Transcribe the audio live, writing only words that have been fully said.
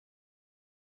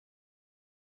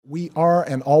We are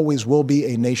and always will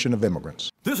be a nation of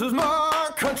immigrants. This is my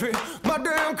country, my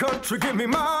damn country. Give me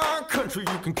my country,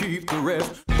 you can keep the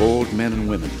rest. Bold men and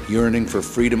women yearning for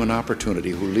freedom and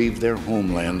opportunity who leave their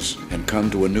homelands and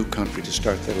come to a new country to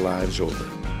start their lives over.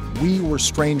 We were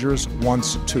strangers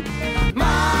once too.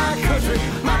 My country,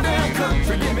 my damn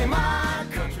country. Give me my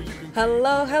country.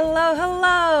 Hello, hello,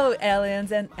 hello,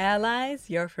 aliens and allies.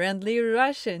 Your friendly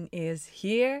Russian is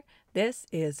here. This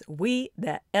is We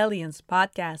the Aliens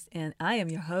podcast, and I am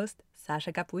your host,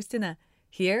 Sasha Kapustina.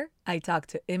 Here, I talk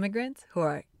to immigrants who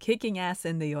are kicking ass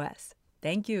in the U.S.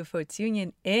 Thank you for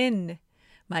tuning in.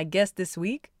 My guest this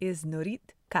week is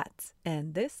Nurit Katz,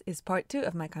 and this is part 2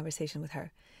 of my conversation with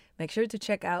her. Make sure to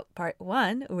check out part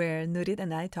 1, where Nurit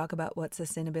and I talk about what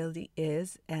sustainability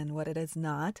is and what it is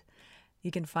not.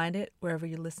 You can find it wherever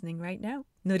you're listening right now.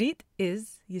 Nurit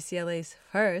is UCLA's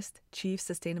first Chief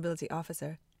Sustainability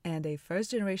Officer and a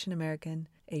first-generation American,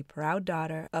 a proud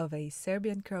daughter of a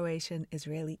Serbian-Croatian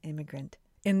Israeli immigrant.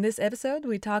 In this episode,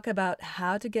 we talk about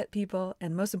how to get people,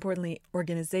 and most importantly,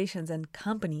 organizations and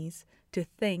companies, to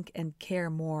think and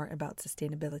care more about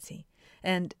sustainability.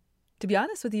 And to be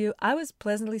honest with you, I was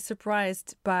pleasantly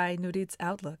surprised by Nurit's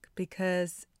outlook,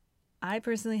 because I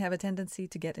personally have a tendency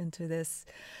to get into this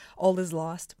all is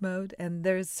lost mode, and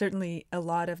there's certainly a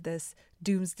lot of this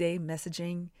doomsday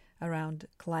messaging around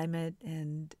climate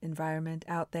and environment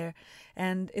out there.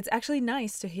 And it's actually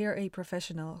nice to hear a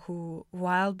professional who,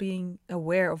 while being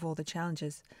aware of all the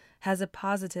challenges, has a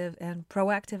positive and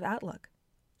proactive outlook.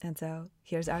 And so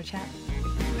here's our chat.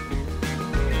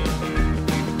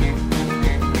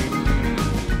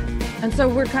 And so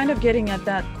we're kind of getting at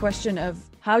that question of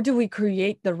how do we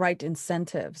create the right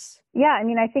incentives? Yeah, I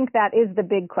mean, I think that is the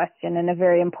big question and a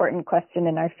very important question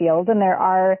in our field. And there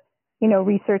are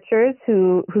researchers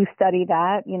who study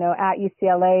that. At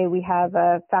UCLA, we have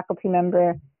a faculty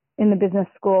member in the business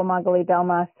school, Magali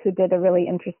Delmas, who did a really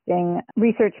interesting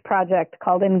research project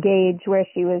called Engage, where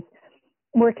she was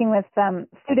working with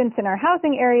students in our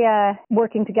housing area,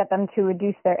 working to get them to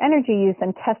reduce their energy use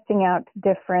and testing out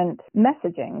different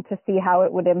messaging to see how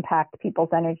it would impact people's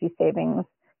energy savings.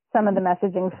 Some of the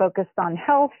messaging focused on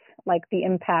health, like the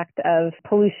impact of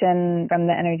pollution from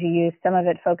the energy use. Some of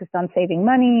it focused on saving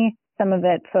money. Some of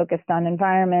it focused on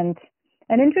environment.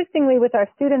 And interestingly, with our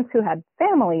students who had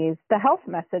families, the health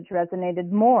message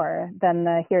resonated more than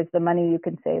the here's the money you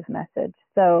can save message.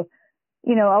 So,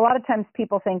 a lot of times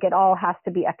people think it all has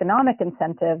to be economic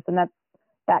incentives, and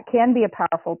that can be a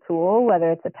powerful tool,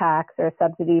 whether it's a tax or a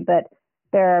subsidy, but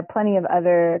there are plenty of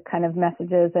other kind of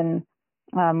messages and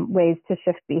ways to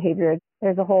shift behavior.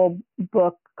 There's a whole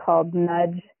book called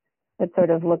Nudge that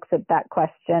sort of looks at that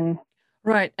question.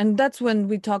 Right. And that's when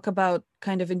we talk about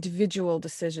kind of individual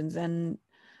decisions. And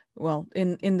well,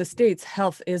 in the States,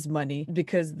 health is money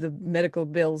because the medical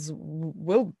bills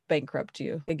will bankrupt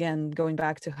you. Again, going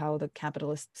back to how the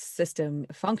capitalist system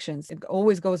functions, it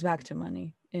always goes back to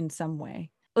money in some way.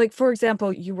 Like, for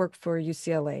example, you work for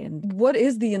UCLA, and what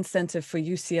is the incentive for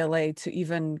UCLA to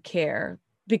even care?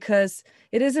 Because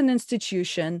it is an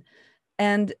institution,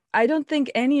 and I don't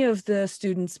think any of the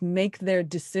students make their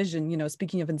decision,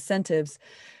 speaking of incentives,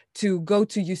 to go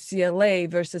to UCLA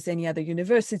versus any other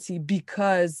university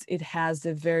because it has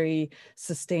a very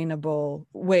sustainable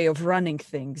way of running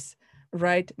things,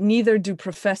 right? Neither do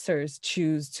professors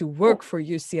choose to work for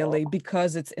UCLA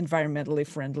because it's environmentally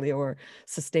friendly or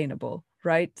sustainable,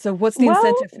 right? So what's the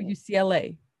incentive for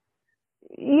UCLA?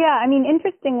 Yeah, I mean,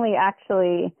 interestingly,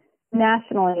 actually,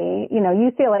 nationally,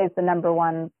 UCLA is the number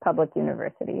one public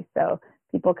university. So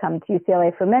people come to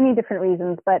UCLA for many different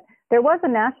reasons, but there was a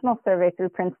national survey through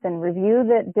Princeton Review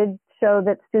that did show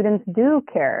that students do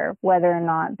care whether or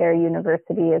not their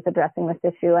university is addressing this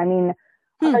issue. I mean,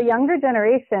 our younger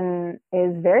generation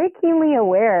is very keenly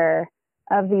aware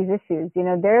of these issues.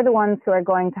 They're the ones who are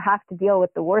going to have to deal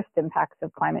with the worst impacts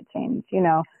of climate change.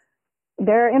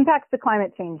 There are impacts to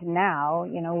climate change now.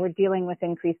 We're dealing with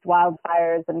increased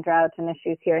wildfires and drought and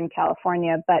issues here in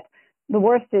California, but the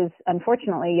worst is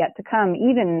unfortunately yet to come.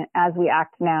 Even as we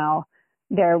act now,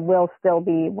 there will still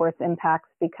be worse impacts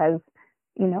because,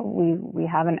 we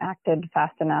haven't acted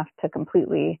fast enough to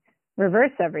completely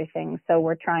reverse everything. So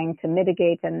we're trying to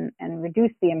mitigate and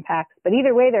reduce the impacts. But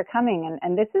either way, they're coming.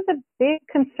 And this is a big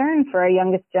concern for our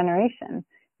youngest generation.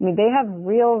 I mean, they have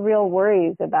real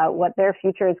worries about what their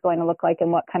future is going to look like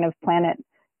and what kind of planet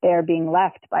they're being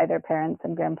left by their parents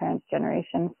and grandparents'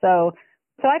 generation. So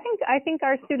I think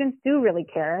our students do really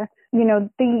care. The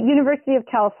University of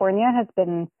California has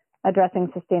been addressing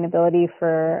sustainability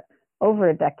for over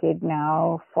a decade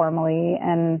now, formally.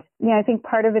 And I think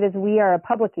part of it is we are a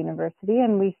public university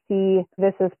and we see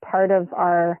this as part of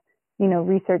our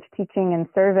research, teaching, and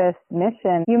service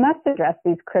mission, you must address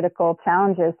these critical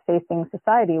challenges facing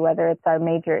society, whether it's our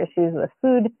major issues with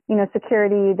food,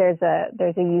 security. There's a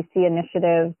UC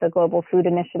initiative, the Global Food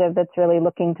Initiative, that's really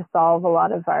looking to solve a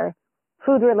lot of our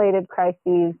food-related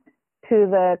crises, to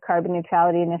the Carbon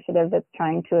Neutrality Initiative that's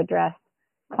trying to address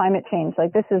climate change.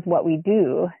 Like, this is what we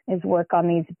do, is work on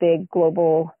these big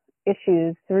global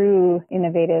issues through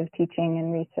innovative teaching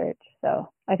and research. So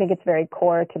I think it's very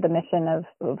core to the mission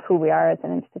of who we are as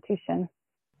an institution.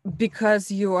 Because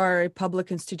you are a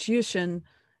public institution,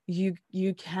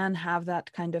 you can have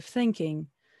that kind of thinking.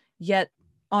 Yet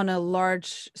on a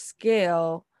large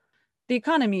scale, the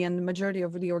economy and the majority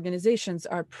of the organizations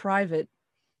are private,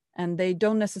 and they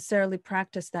don't necessarily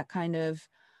practice that kind of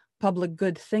public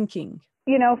good thinking.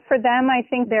 For them, I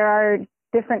think there are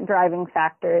different driving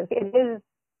factors. It is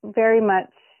very much,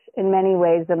 in many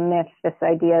ways, a myth, this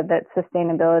idea that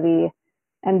sustainability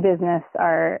and business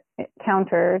are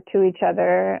counter to each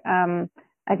other.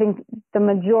 I think the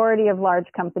majority of large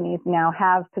companies now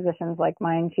have positions like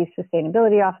mine, Chief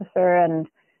Sustainability Officer, and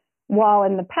while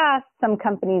in the past some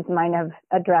companies might have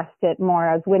addressed it more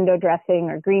as window dressing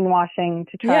or greenwashing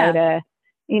to try to,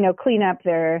 clean up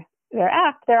their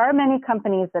act, there are many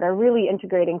companies that are really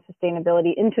integrating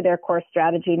sustainability into their core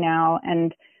strategy now,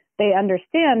 and they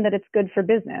understand that it's good for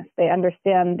business. They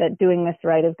understand that doing this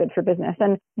right is good for business.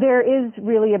 And there is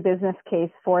really a business case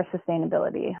for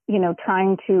sustainability,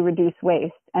 trying to reduce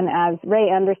waste. And as Ray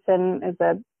Anderson is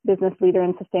a business leader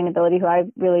in sustainability who I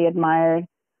really admired,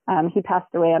 he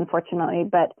passed away, unfortunately.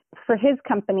 But for his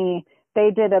company, they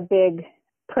did a big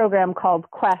program called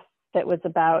Quest that was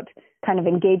about kind of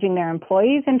engaging their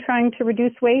employees in trying to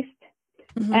reduce waste.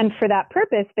 Mm-hmm. And for that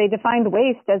purpose, they defined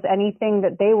waste as anything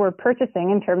that they were purchasing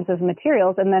in terms of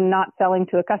materials and then not selling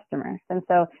to a customer. And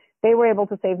so they were able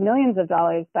to save millions of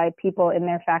dollars by people in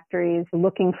their factories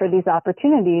looking for these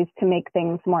opportunities to make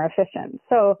things more efficient.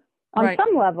 So on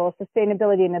some level,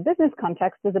 sustainability in a business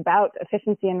context is about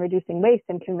efficiency and reducing waste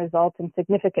and can result in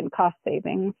significant cost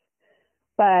savings.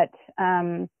 But,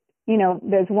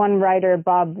 there's one writer,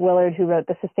 Bob Willard, who wrote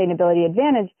The Sustainability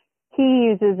Advantage. He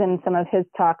uses in some of his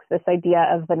talks this idea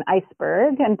of an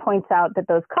iceberg and points out that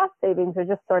those cost savings are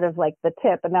just sort of like the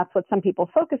tip, and that's what some people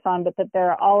focus on, but that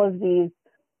there are all of these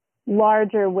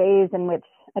larger ways in which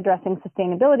addressing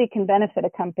sustainability can benefit a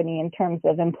company in terms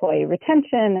of employee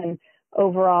retention and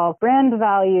overall brand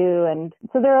value. And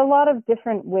so there are a lot of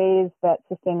different ways that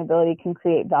sustainability can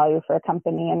create value for a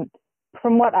company. And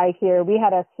from what I hear, we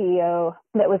had a CEO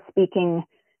that was speaking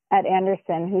at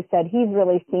Anderson who said he's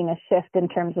really seen a shift in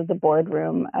terms of the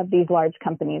boardroom of these large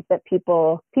companies, that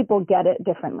people get it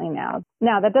differently now.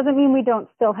 Now, that doesn't mean we don't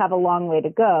still have a long way to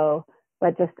go,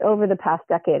 but just over the past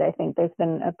decade, I think there's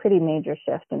been a pretty major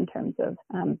shift in terms of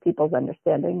people's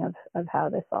understanding of how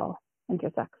this all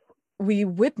intersects. We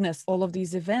witness all of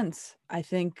these events. I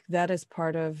think that is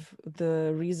part of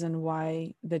the reason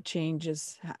why the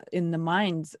changes in the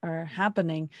minds are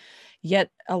happening. Yet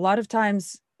a lot of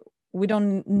times we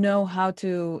don't know how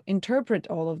to interpret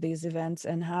all of these events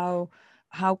and how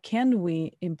can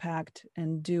we impact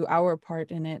and do our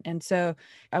part in it. And so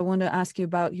I want to ask you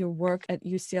about your work at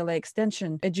UCLA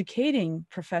Extension, educating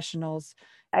professionals.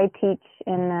 I teach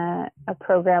in a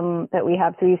program that we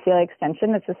have through UCLA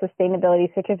Extension. It's a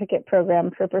sustainability certificate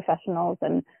program for professionals.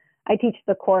 And I teach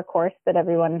the core course that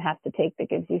everyone has to take that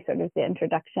gives you sort of the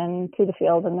introduction to the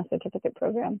field in the certificate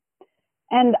program.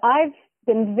 And I've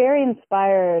been very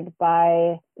inspired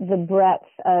by the breadth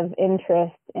of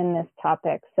interest in this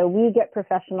topic. So we get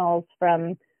professionals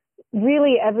from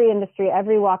really every industry,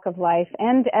 every walk of life,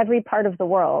 and every part of the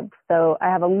world. So I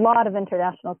have a lot of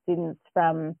international students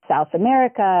from South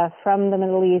America, from the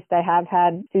Middle East. I have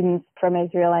had students from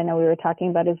Israel. I know we were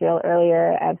talking about Israel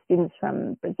earlier. I have students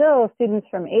from Brazil, students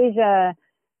from Asia,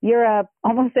 Europe,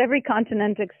 almost every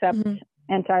continent except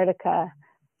Antarctica.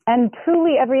 And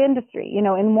truly every industry.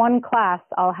 In one class,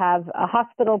 I'll have a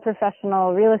hospital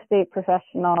professional, real estate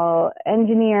professional,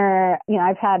 engineer.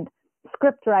 I've had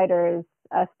script writers.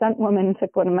 A stunt woman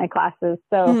took one of my classes.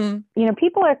 So,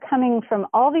 people are coming from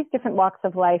all these different walks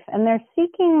of life, and they're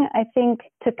seeking, I think,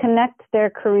 to connect their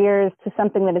careers to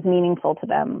something that is meaningful to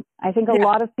them. I think a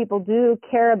lot of people do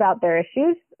care about their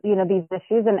issues, these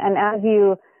issues. And as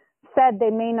you said, they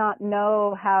may not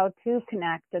know how to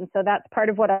connect. And so that's part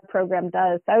of what our program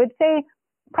does. So I would say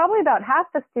probably about half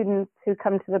the students who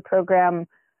come to the program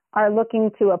are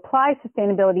looking to apply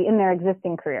sustainability in their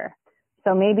existing career.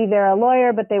 So maybe they're a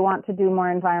lawyer, but they want to do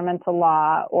more environmental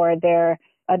law, or they're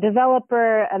a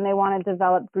developer and they want to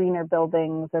develop greener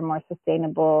buildings or more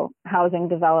sustainable housing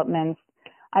developments.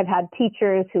 I've had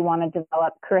teachers who want to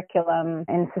develop curriculum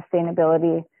in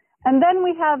sustainability. And then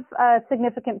we have a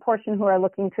significant portion who are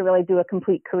looking to really do a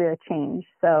complete career change.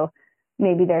 So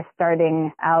maybe they're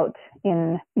starting out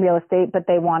in real estate, but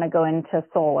they want to go into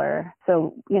solar.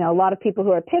 So, a lot of people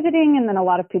who are pivoting, and then a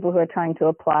lot of people who are trying to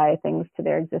apply things to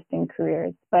their existing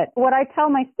careers. But what I tell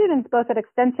my students, both at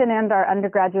Extension and our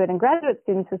undergraduate and graduate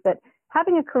students, is that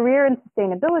having a career in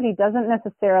sustainability doesn't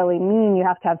necessarily mean you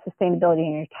have to have sustainability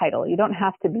in your title. You don't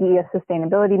have to be a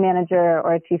sustainability manager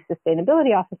or a chief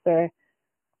sustainability officer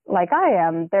like I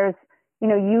am. There's,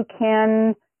 you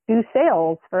can do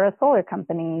sales for a solar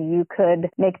company. You could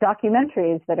make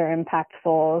documentaries that are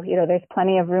impactful. There's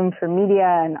plenty of room for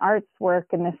media and arts work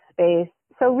in this space.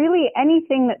 So really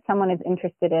anything that someone is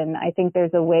interested in, I think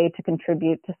there's a way to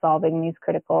contribute to solving these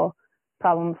critical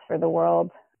problems for the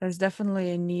world. There's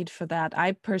definitely a need for that.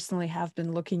 I personally have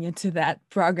been looking into that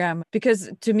program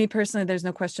because to me personally, there's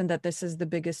no question that this is the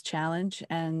biggest challenge.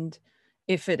 And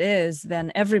if it is,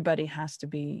 then everybody has to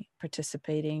be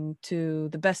participating to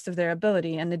the best of their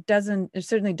ability. And it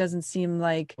certainly doesn't seem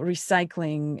like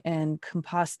recycling and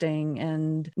composting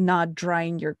and not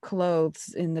drying your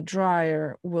clothes in the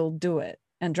dryer will do it.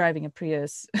 And driving a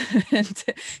Prius.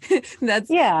 That's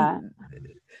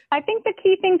I think the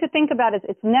key thing to think about is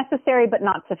it's necessary but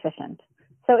not sufficient.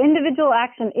 So individual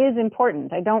action is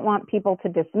important. I don't want people to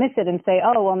dismiss it and say,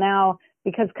 oh, well, now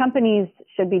because companies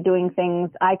should be doing things,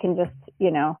 I can just,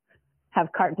 have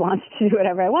carte blanche to do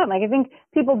whatever I want. Like, I think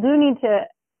people do need to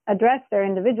address their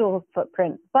individual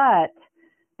footprint, but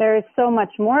there is so much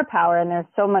more power and there's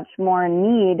so much more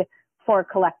need for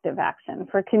collective action,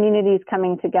 for communities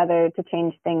coming together to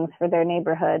change things for their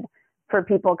neighborhood, for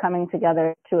people coming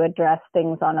together to address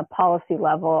things on a policy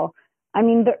level. I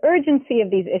mean, the urgency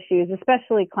of these issues,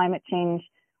 especially climate change,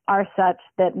 are such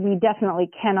that we definitely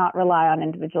cannot rely on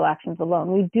individual actions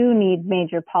alone. We do need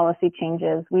major policy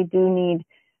changes. We do need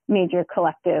major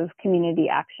collective community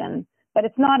action, but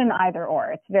it's not an either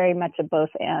or. It's very much a both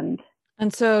and.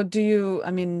 And so do you,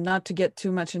 not to get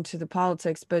too much into the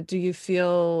politics, but do you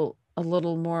feel a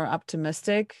little more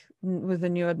optimistic with the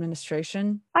new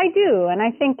administration? I do. And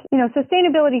I think,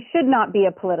 sustainability should not be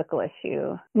a political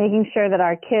issue. Making sure that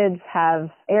our kids have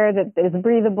air that is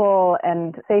breathable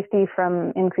and safety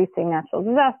from increasing natural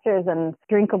disasters and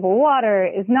drinkable water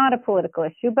is not a political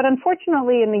issue. But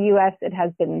unfortunately, in the U.S., it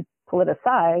has been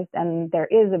politicized, and there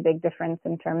is a big difference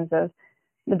in terms of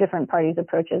the different parties'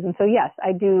 approaches. And so, yes,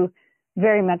 I do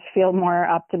very much feel more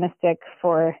optimistic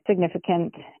for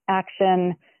significant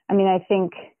action. I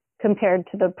think compared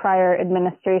to the prior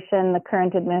administration, the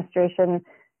current administration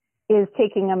is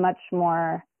taking a much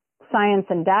more science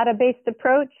and data-based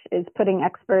approach, is putting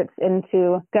experts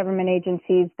into government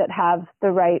agencies that have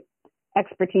the right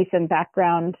expertise and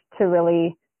background to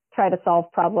really try to solve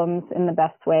problems in the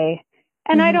best way.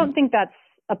 And I don't think that's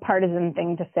a partisan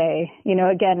thing to say.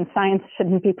 Again, science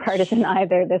shouldn't be partisan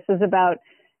either. This is about,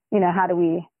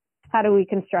 how do we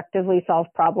constructively solve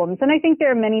problems? And I think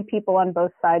there are many people on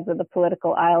both sides of the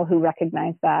political aisle who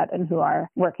recognize that and who are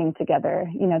working together.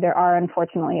 There are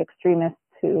unfortunately extremists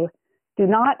who do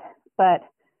not, but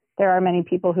there are many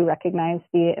people who recognize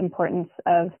the importance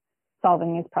of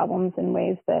solving these problems in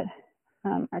ways that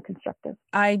are constructive.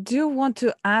 I do want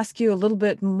to ask you a little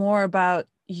bit more about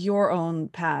your own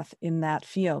path in that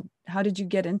field. How did you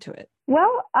get into it?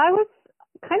 Well, I was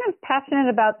kind of passionate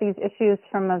about these issues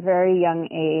from a very young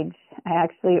age. I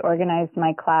actually organized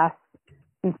my class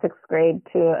in 6th grade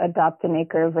to adopt an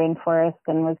acre of rainforest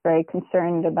and was very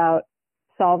concerned about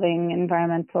solving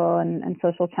environmental and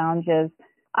social challenges.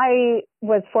 I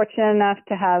was fortunate enough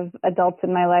to have adults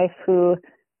in my life who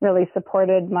really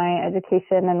supported my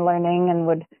education and learning and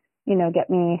would, get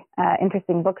me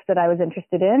interesting books that I was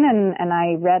interested in. And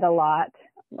I read a lot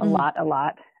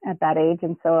at that age.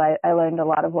 And so I learned a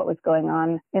lot of what was going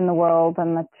on in the world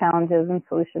and the challenges and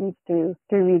solutions through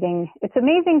reading. It's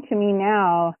amazing to me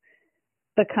now,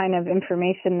 the kind of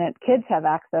information that kids have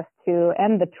access to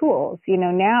and the tools.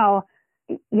 Now,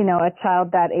 a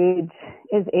child that age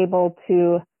is able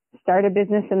to start a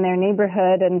business in their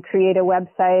neighborhood and create a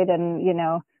website. And,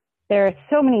 there are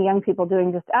so many young people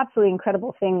doing just absolutely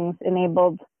incredible things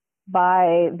enabled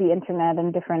by the internet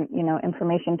and different,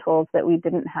 information tools that we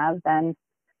didn't have then.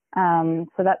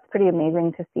 So that's pretty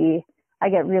amazing to see. I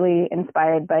get really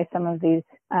inspired by some of these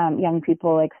young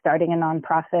people, like starting a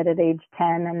nonprofit at age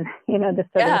 10 and, this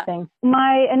sort of thing.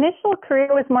 My initial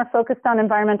career was more focused on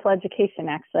environmental education,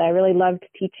 actually. I really loved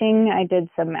teaching. I did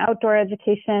some outdoor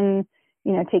education,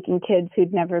 taking kids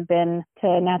who'd never been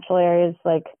to natural areas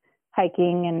like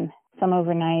hiking and some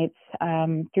overnights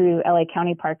through LA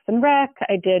County Parks and Rec.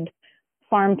 I did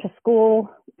farm to school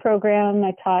program.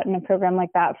 I taught in a program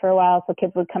like that for a while. So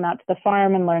kids would come out to the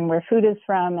farm and learn where food is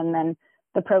from. And then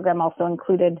the program also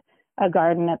included a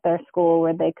garden at their school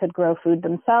where they could grow food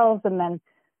themselves. And then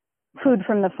food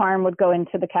from the farm would go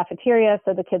into the cafeteria,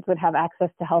 so the kids would have access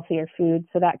to healthier food.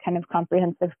 So that kind of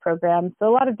comprehensive program. So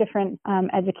a lot of different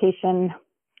education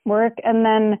work. And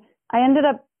then I ended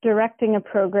up directing a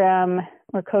program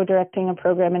or co-directing a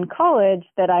program in college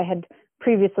that I had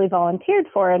previously volunteered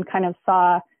for, and kind of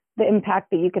saw the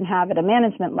impact that you can have at a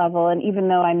management level. And even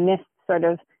though I missed sort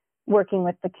of working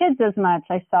with the kids as much,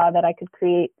 I saw that I could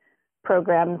create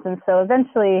programs. And so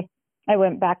eventually I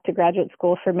went back to graduate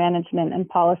school for management and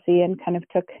policy and kind of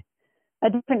took a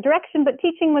different direction, but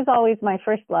teaching was always my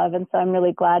first love. And so I'm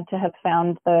really glad to have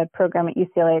found the program at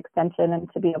UCLA Extension and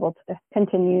to be able to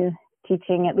continue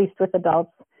teaching, at least with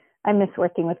adults. I miss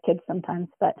working with kids sometimes,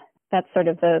 but that's sort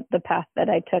of the path that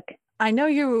I took. I know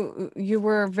you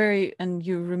were very, and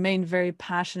you remain very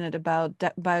passionate about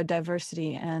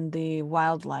biodiversity and the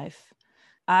wildlife.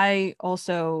 I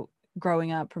also,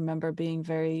 growing up, remember being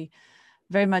very,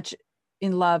 very much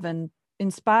in love and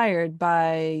inspired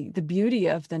by the beauty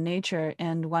of the nature.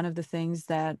 And one of the things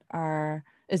that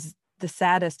is the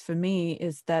saddest for me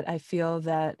is that I feel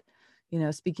that,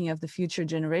 speaking of the future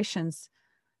generations,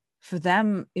 for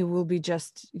them, it will be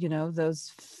just,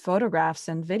 those photographs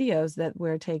and videos that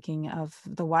we're taking of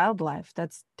the wildlife.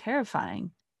 That's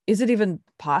terrifying. Is it even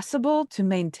possible to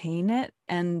maintain it?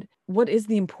 And what is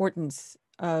the importance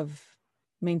of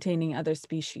maintaining other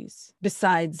species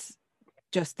besides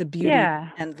just the beauty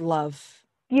and love?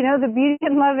 The beauty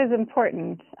and love is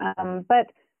important.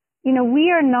 But, we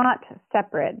are not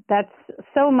separate. That's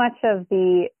so much of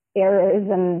the errors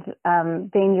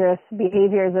and dangerous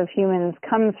behaviors of humans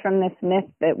comes from this myth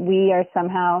that we are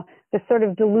somehow, this sort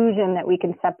of delusion that we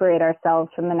can separate ourselves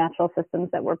from the natural systems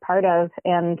that we're part of.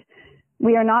 And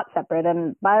we are not separate.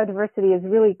 And biodiversity is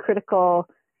really critical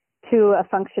to a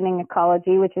functioning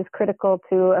ecology, which is critical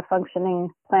to a functioning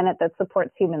planet that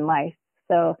supports human life.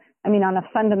 So, on a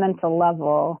fundamental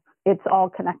level, it's all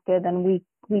connected, and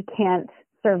we can't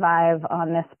survive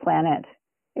on this planet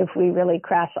if we really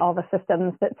crash all the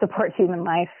systems that support human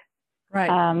life.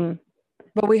 Right.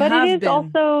 But we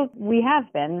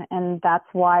have been, and that's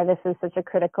why this is such a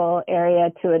critical area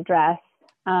to address.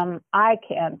 I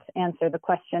can't answer the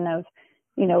question of,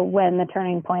 when the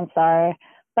turning points are,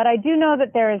 but I do know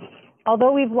that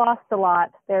although we've lost a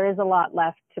lot, there is a lot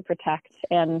left to protect.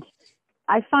 And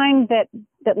I find that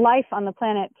life on the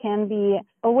planet can be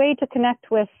a way to connect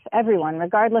with everyone,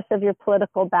 regardless of your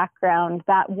political background.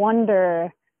 That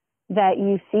wonder that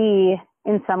you see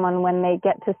in someone when they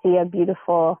get to see a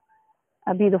beautiful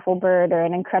bird or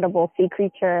an incredible sea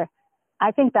creature,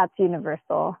 I think that's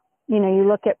universal. You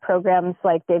look at programs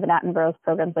like David Attenborough's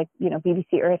programs like,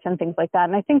 BBC Earth and things like that,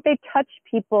 and I think they touch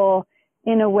people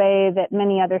in a way that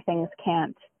many other things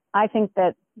can't. I think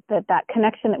that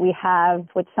connection that we have,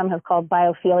 which some have called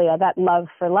biophilia, that love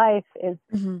for life, is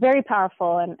very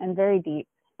powerful and very deep.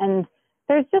 And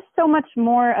there's just so much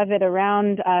more of it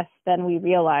around us than we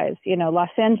realize. Los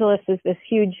Angeles is this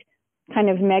huge kind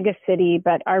of mega city,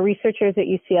 but our researchers at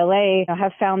UCLA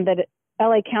have found that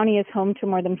LA County is home to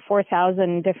more than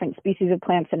 4,000 different species of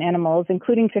plants and animals,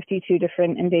 including 52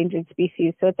 different endangered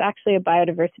species. So it's actually a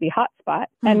biodiversity hotspot.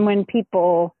 And when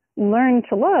people learn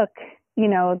to look,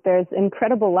 there's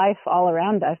incredible life all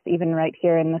around us, even right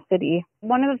here in the city.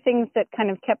 One of the things that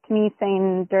kind of kept me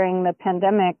sane during the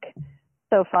pandemic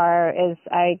so far is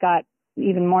I got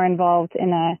even more involved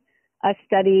in a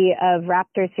study of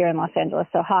raptors here in Los Angeles,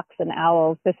 so hawks and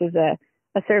owls. This is a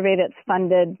survey that's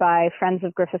funded by Friends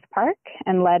of Griffith Park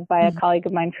and led by a colleague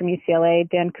of mine from UCLA,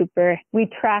 Dan Cooper. We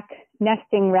track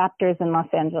nesting raptors in Los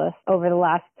Angeles over the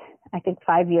last, I think,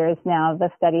 5 years now.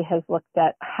 The study has looked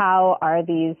at how are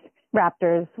these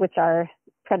raptors, which are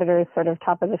predators sort of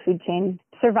top of the food chain,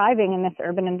 surviving in this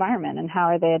urban environment, and how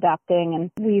are they adapting.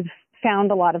 And we've found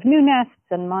a lot of new nests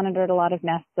and monitored a lot of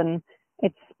nests, and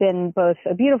it's been both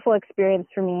a beautiful experience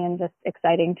for me and just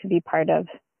exciting to be part of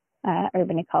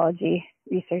urban ecology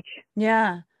research.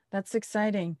 Yeah, that's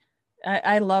exciting.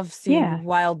 I love seeing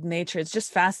wild nature. It's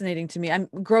just fascinating to me. I'm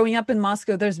growing up in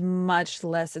Moscow. There's much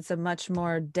less. It's a much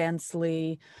more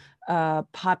densely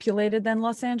populated than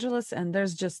Los Angeles, and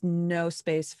there's just no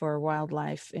space for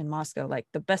wildlife in Moscow. Like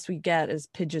the best we get is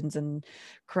pigeons and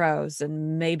crows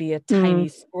and maybe a tiny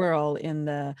squirrel in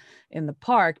the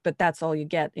park, but that's all you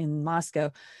get in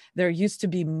Moscow. There used to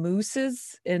be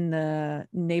mooses in the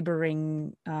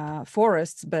neighboring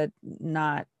forests, but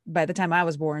not by the time I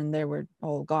was born. They were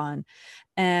all gone.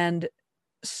 And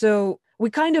so we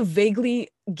kind of vaguely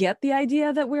get the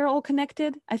idea that we're all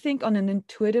connected, I think, on an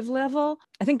intuitive level.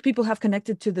 I think people have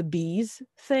connected to the bees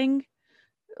thing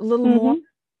a little more,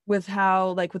 with how,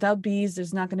 like, without bees,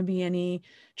 there's not going to be any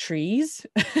trees,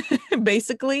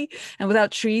 basically. And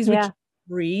without trees, we can't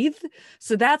breathe.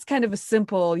 So that's kind of a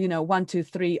simple, 1, 2,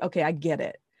 3. Okay, I get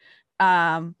it.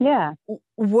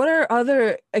 What are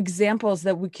other examples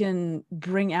that we can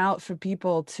bring out for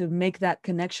people to make that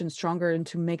connection stronger and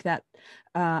to make that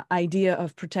idea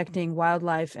of protecting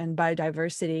wildlife and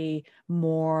biodiversity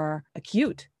more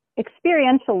acute?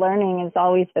 Experiential learning is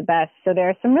always the best. So there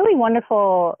are some really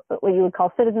wonderful, what you would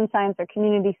call citizen science or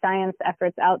community science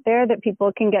efforts out there that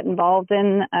people can get involved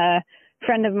in. A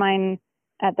friend of mine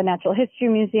at the Natural History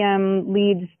Museum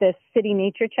leads this City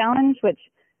Nature Challenge, which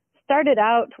started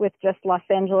out with just Los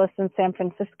Angeles and San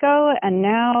Francisco, and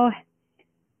now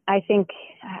I think,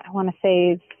 I want to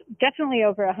say, it's definitely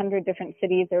over 100 different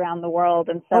cities around the world.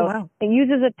 And so it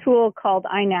uses a tool called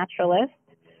iNaturalist,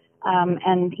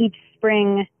 and each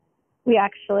spring we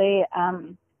actually,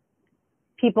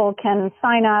 people can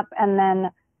sign up and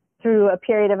then through a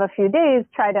period of a few days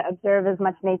try to observe as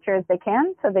much nature as they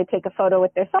can. So they take a photo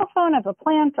with their cell phone of a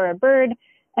plant or a bird,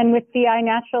 and with the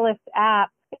iNaturalist app,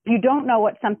 if you don't know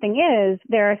what something is,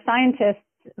 there are scientists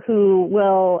who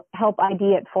will help ID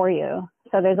it for you.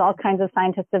 So there's all kinds of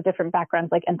scientists of different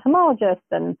backgrounds, like entomologists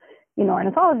and,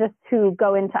 ornithologists, who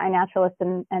go into iNaturalist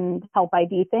and help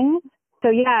ID things. So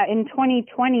in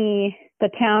 2020, the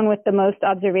town with the most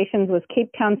observations was Cape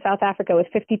Town, South Africa, with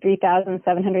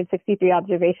 53,763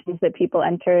 observations that people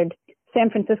entered. San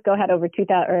Francisco had over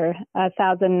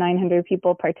 1,900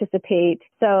 people participate.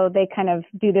 So they kind of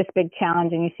do this big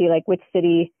challenge, and you see like which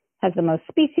city has the most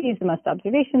species, the most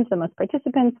observations, the most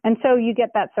participants. And so you get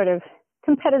that sort of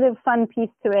competitive, fun piece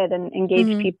to it and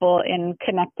engage people in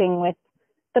connecting with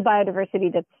the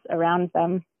biodiversity that's around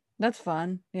them. That's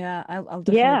fun. Yeah, I'll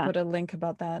definitely put a link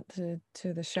about that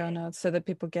to the show notes so that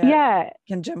people can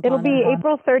jump on. It'll be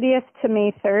April 30th to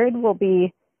May 3rd. We'll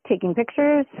be taking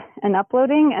pictures and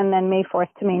uploading, and then May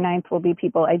 4th to May 9th will be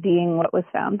people IDing what was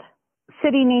found.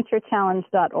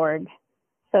 CityNatureChallenge.org.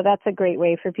 So that's a great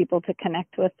way for people to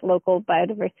connect with local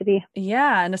biodiversity.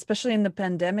 Yeah, and especially in the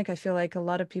pandemic, I feel like a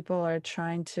lot of people are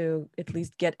trying to at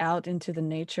least get out into the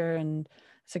nature, and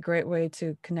it's a great way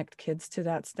to connect kids to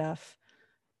that stuff.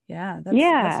 Yeah, that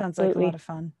sounds like a lot of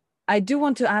fun. I do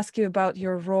want to ask you about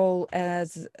your role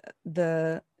as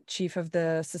the chief of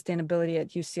the sustainability at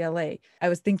UCLA. I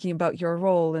was thinking about your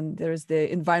role, and there's the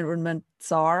environment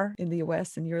czar in the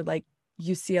US, and you're like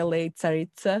UCLA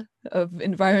Tsaritsa of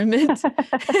environment,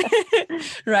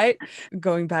 right?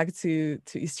 Going back to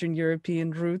Eastern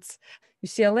European roots.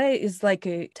 UCLA is like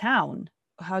a town.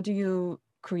 How do you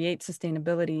create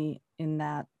sustainability in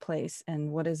that place,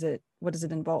 and what does it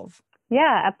involve?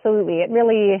 Yeah, absolutely. It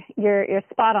really, you're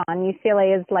spot on.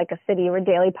 UCLA is like a city. We're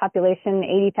daily population,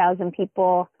 80,000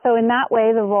 people. So in that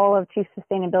way, the role of Chief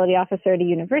Sustainability Officer at a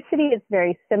university is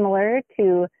very similar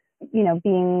to,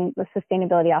 being the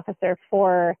sustainability officer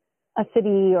for a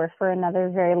city or for another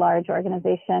very large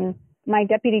organization. My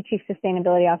Deputy Chief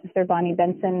Sustainability Officer, Bonnie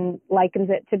Benson, likens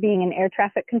it to being an air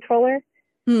traffic controller.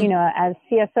 As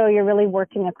CSO, you're really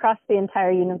working across the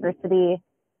entire university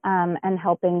and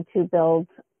helping to build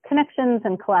connections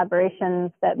and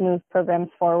collaborations that move programs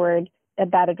forward.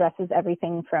 That addresses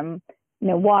everything from,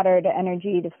 water to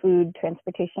energy to food,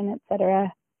 transportation, et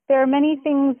cetera. There are many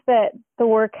things that the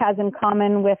work has in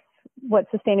common with what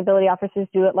sustainability officers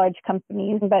do at large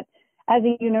companies, but as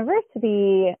a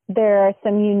university, there are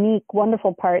some unique,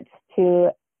 wonderful parts to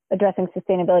addressing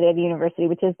sustainability at a university,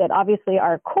 which is that obviously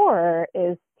our core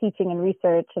is teaching and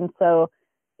research. And so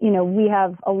we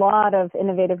have a lot of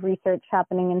innovative research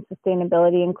happening in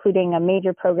sustainability, including a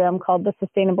major program called the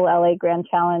Sustainable LA Grand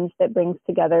Challenge that brings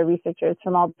together researchers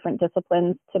from all different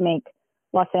disciplines to make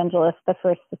Los Angeles the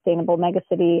first sustainable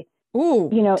megacity. Ooh,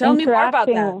 tell me more about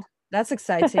that. That's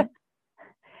exciting.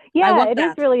 Yeah, it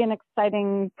is really an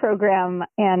exciting program,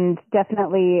 and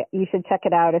definitely you should check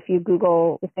it out if you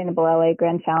Google Sustainable LA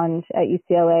Grand Challenge at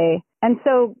UCLA. And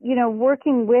so,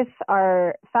 working with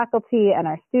our faculty and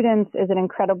our students is an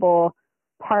incredible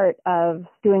part of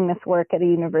doing this work at a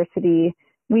university.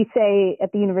 We say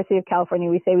at the University of California,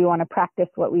 we want to practice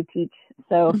what we teach.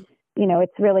 So,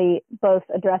 it's really both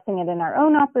addressing it in our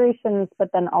own operations,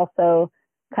 but then also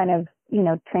kind of,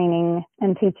 training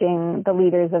and teaching the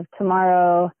leaders of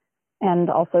tomorrow,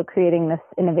 and also creating this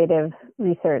innovative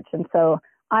research. And so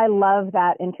I love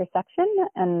that intersection.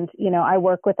 And, I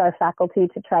work with our faculty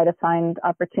to try to find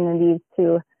opportunities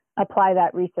to apply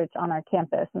that research on our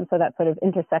campus. And so that sort of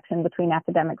intersection between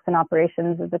academics and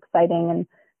operations is exciting. And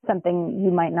something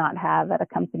you might not have at a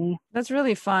company. That's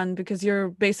really fun because you're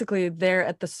basically there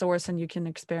at the source and you can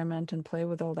experiment and play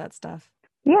with all that stuff.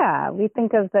 Yeah, we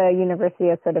think of the university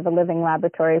as sort of a living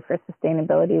laboratory for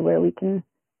sustainability where we can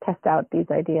test out these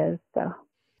ideas.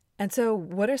 And so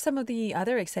what are some of the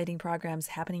other exciting programs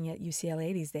happening at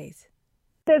UCLA these days?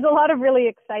 There's a lot of really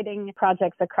exciting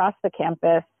projects across the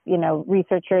campus. You know,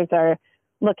 researchers are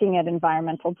looking at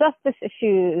environmental justice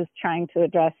issues, trying to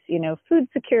address, food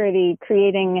security,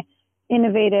 creating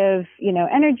innovative,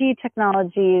 energy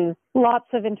technologies, lots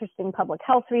of interesting public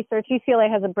health research.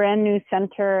 UCLA has a brand new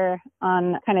center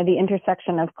on kind of the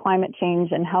intersection of climate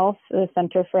change and health, the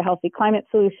Center for Healthy Climate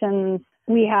Solutions.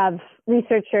 We have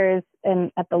researchers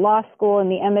at the law school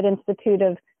and the Emmett Institute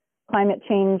of Climate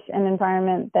Change and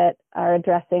Environment that are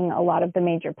addressing a lot of the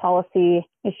major policy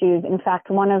issues. In fact,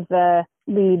 one of the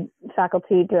lead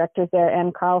faculty directors there,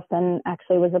 Ann Carlson,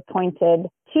 actually was appointed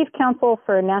Chief Counsel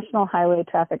for National Highway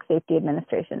Traffic Safety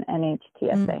Administration,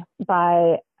 NHTSA,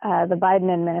 by the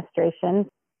Biden administration.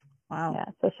 Wow. Yeah,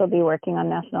 so she'll be working on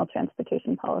national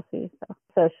transportation policy.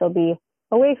 So she'll be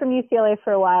away from UCLA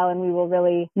for a while, and we will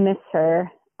really miss her.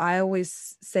 I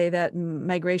always say that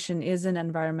migration is an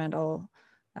environmental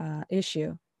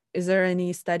issue. Is there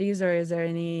any studies or is there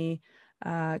any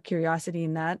curiosity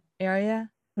in that area?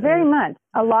 Very much.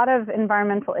 A lot of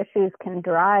environmental issues can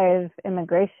drive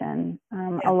immigration.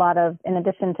 A lot of, in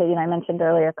addition to, I mentioned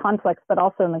earlier, conflicts, but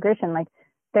also immigration. Like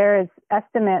there's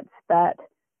estimates that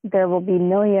there will be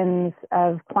millions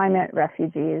of climate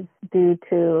refugees due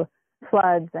to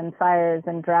floods and fires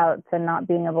and droughts and not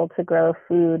being able to grow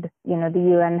food. The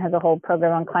UN has a whole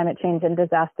program on climate change and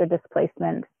disaster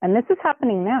displacement. And this is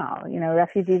happening now.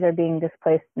 Refugees are being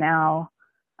displaced now.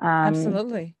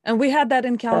 Absolutely. And we had that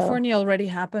in California already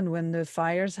happen when the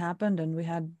fires happened, and we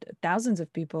had thousands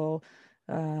of people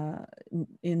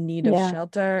in need of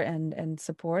shelter and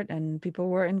support, and people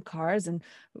were in cars, and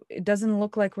it doesn't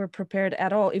look like we're prepared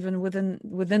at all, even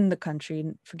within the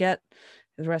country. Forget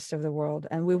the rest of the world.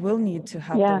 And we will need to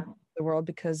help the world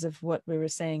because of what we were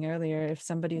saying earlier. If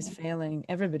somebody is failing,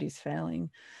 everybody's failing.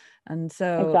 And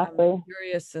so exactly. I'm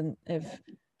curious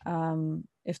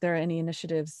if there are any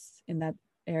initiatives in that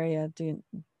area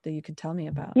that you could tell me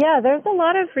about. Yeah, there's a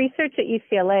lot of research at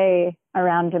UCLA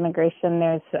around immigration.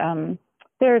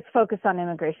 There's focus on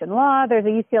immigration law. There's a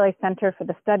UCLA Center for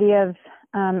the Study of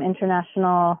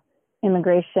International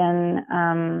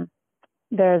Immigration.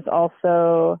 There's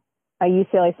also a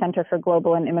UCLA Center for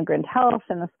Global and Immigrant Health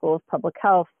in the School of Public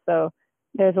Health. So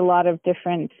there's a lot of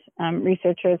different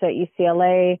researchers at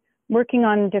UCLA working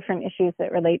on different issues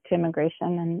that relate to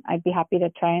immigration. And I'd be happy to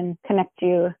try and connect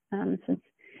you since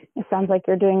it sounds like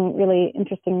you're doing really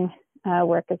interesting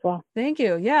work as well. Thank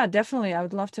you. Yeah, definitely. I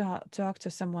would love to talk to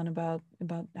someone about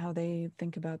how they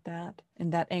think about that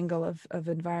and that angle of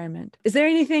environment. Is there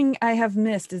anything I have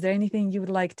missed? Is there anything you would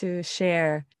like to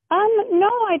share? No,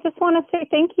 I just want to say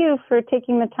thank you for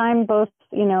taking the time. Both,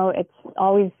 it's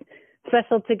always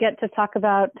special to get to talk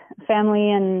about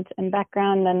family and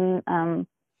background and,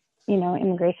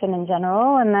 immigration in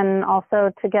general. And then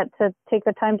also to get to take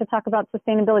the time to talk about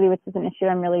sustainability, which is an issue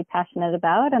I'm really passionate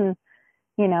about. And,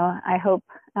 I hope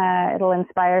it'll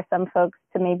inspire some folks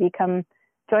to maybe come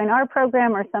join our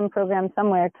program or some program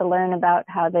somewhere to learn about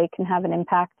how they can have an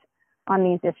impact on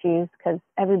these issues, because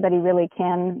everybody really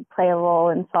can play a role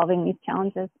in solving these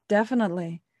challenges.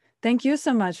 Definitely. Thank you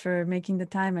so much for making the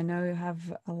time. I know you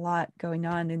have a lot going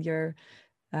on in your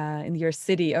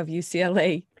city of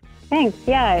UCLA. Thanks.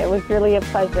 Yeah, it was really a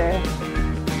pleasure.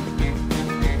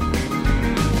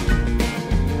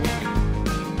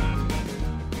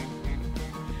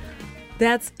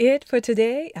 That's it for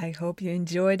today. I hope you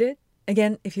enjoyed it.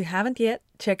 Again, if you haven't yet,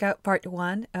 check out part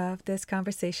 1 of this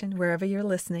conversation wherever you're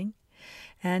listening.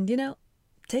 And,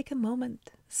 take a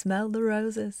moment, smell the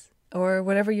roses or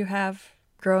whatever you have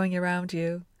growing around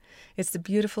you. It's the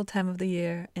beautiful time of the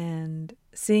year, and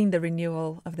seeing the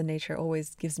renewal of the nature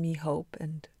always gives me hope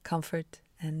and comfort,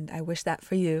 and I wish that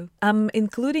for you. I'm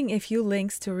including a few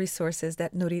links to resources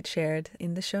that Nurit shared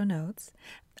in the show notes.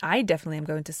 I definitely am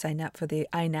going to sign up for the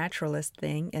iNaturalist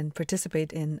thing and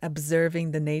participate in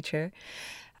observing the nature.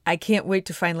 I can't wait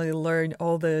to finally learn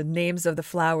all the names of the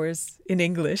flowers in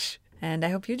English, and I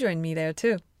hope you join me there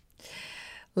too.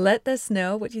 Let us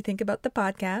know what you think about the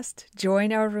podcast.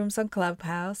 Join our rooms on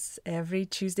Clubhouse every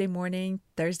Tuesday morning,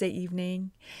 Thursday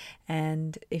evening.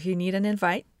 And if you need an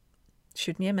invite,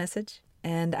 shoot me a message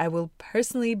and I will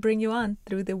personally bring you on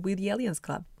through the We the Aliens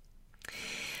Club.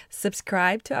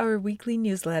 Subscribe to our weekly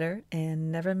newsletter and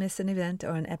never miss an event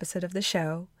or an episode of the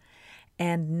show.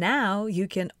 And now you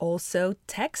can also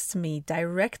text me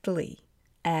directly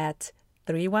at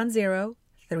 310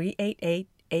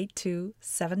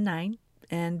 388-8279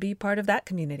 and be part of that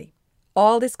community.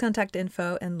 All this contact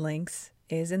info and links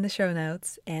is in the show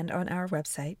notes and on our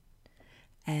website.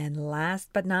 And last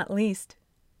but not least,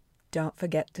 don't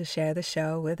forget to share the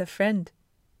show with a friend.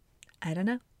 I don't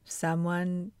know,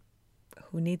 someone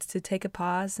who needs to take a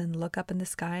pause and look up in the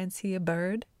sky and see a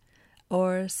bird,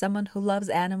 or someone who loves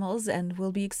animals and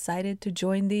will be excited to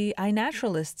join the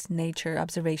iNaturalist nature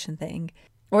observation thing,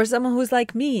 or someone who's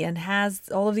like me and has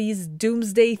all of these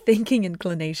doomsday thinking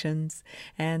inclinations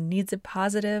and needs a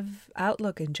positive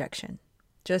outlook injection.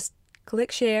 Just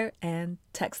click share and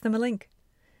text them a link.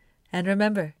 And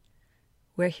remember,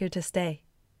 we're here to stay.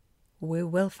 We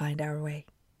will find our way.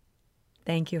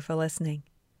 Thank you for listening.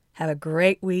 Have a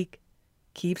great week.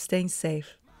 Keep staying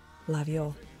safe. Love you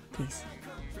all. Peace.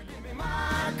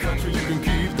 My country, you can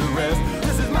keep the rest.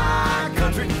 This is my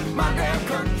country, my damn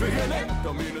country, and it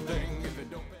don't mean